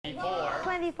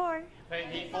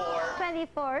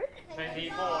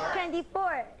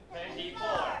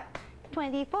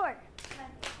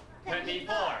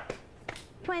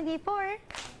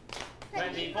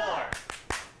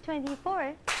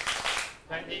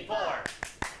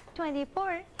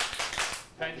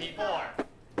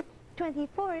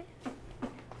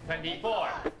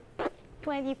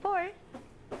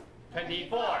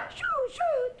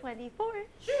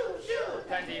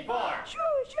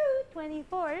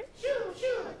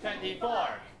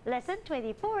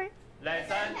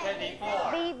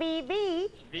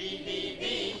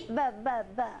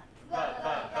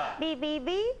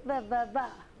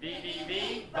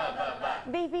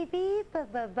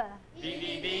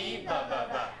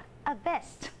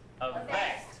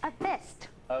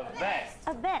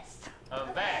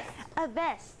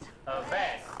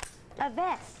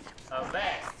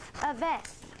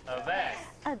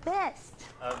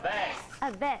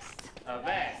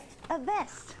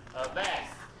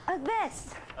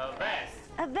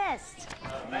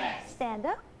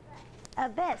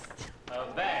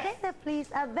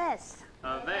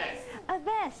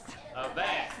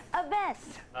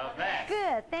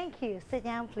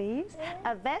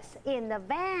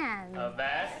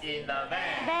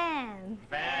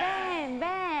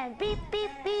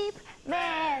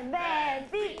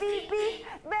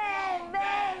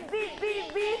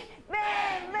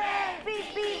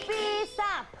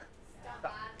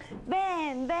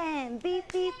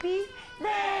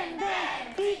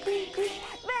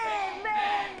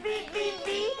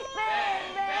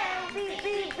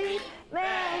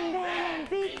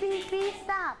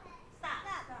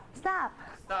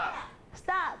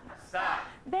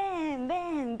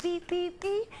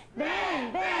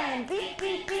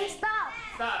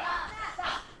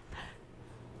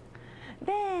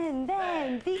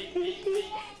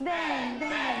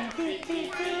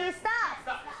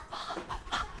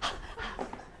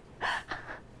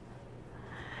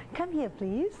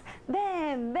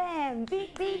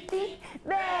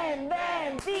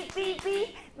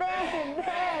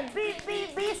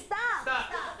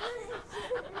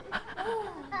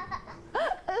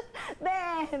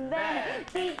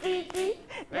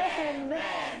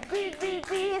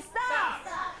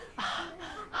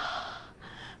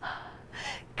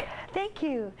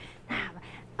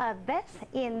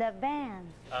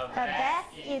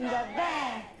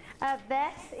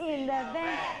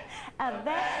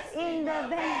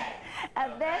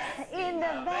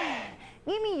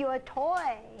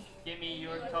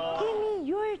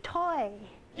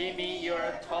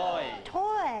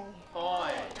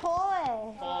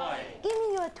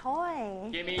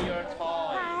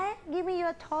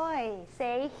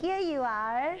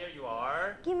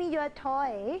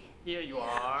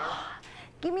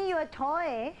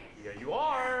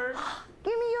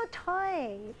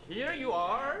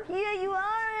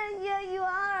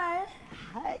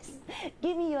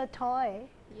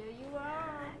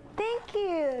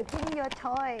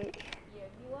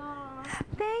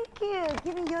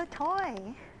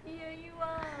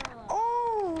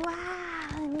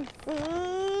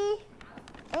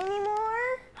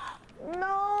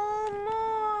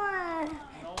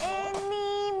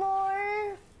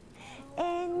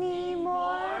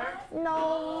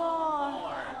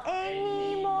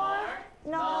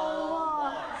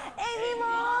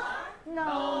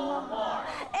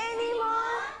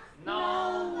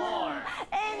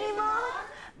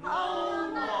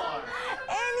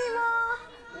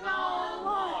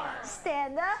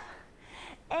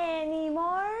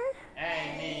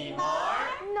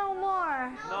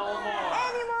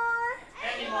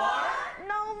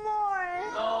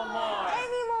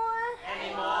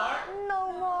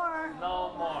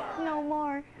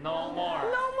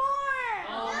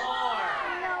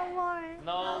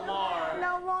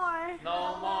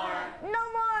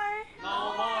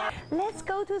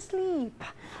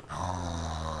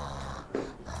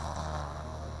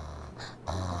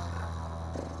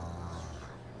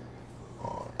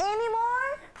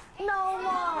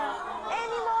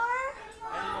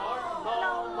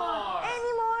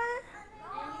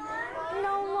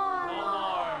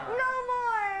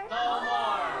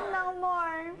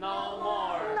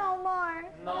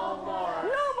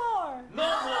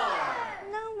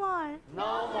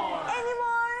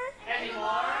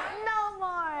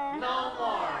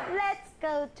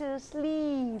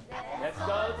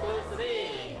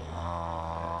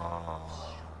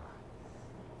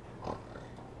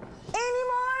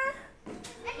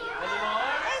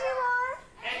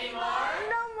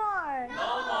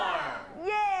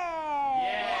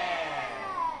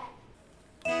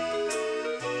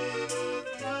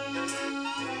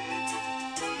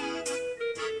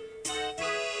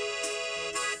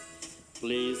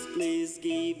Please, please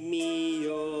give me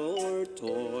your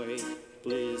toy.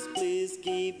 Please, please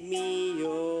give me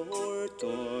your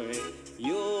toy.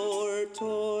 Your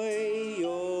toy,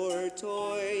 your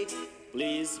toy.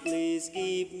 Please, please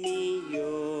give me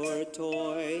your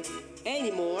toy. Any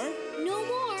more? No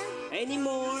more. Any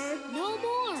more? No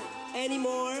more. Any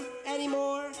more? Any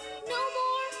more? No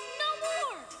more. No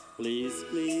more. Please,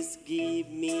 please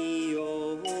give me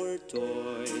your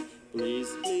toy. Please,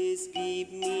 please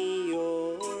give me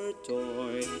your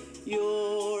toy.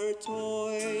 Your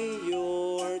toy,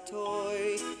 your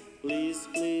toy. Please,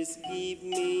 please give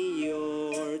me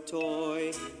your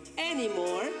toy. Any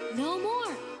more? No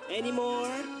more. Any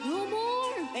more? No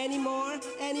more. Any more?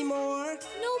 Any more?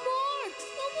 No more.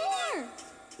 No more.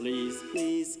 Please,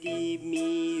 please give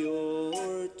me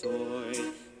your toy.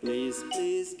 Please,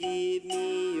 please give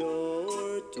me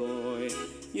your toy.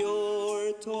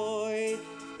 Your toy,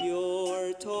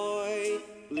 your toy.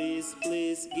 Please,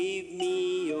 please give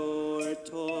me your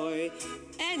toy.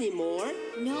 Any more?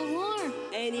 No more.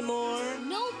 Any more?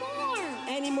 No more.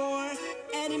 Any more?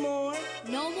 Any more?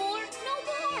 No more.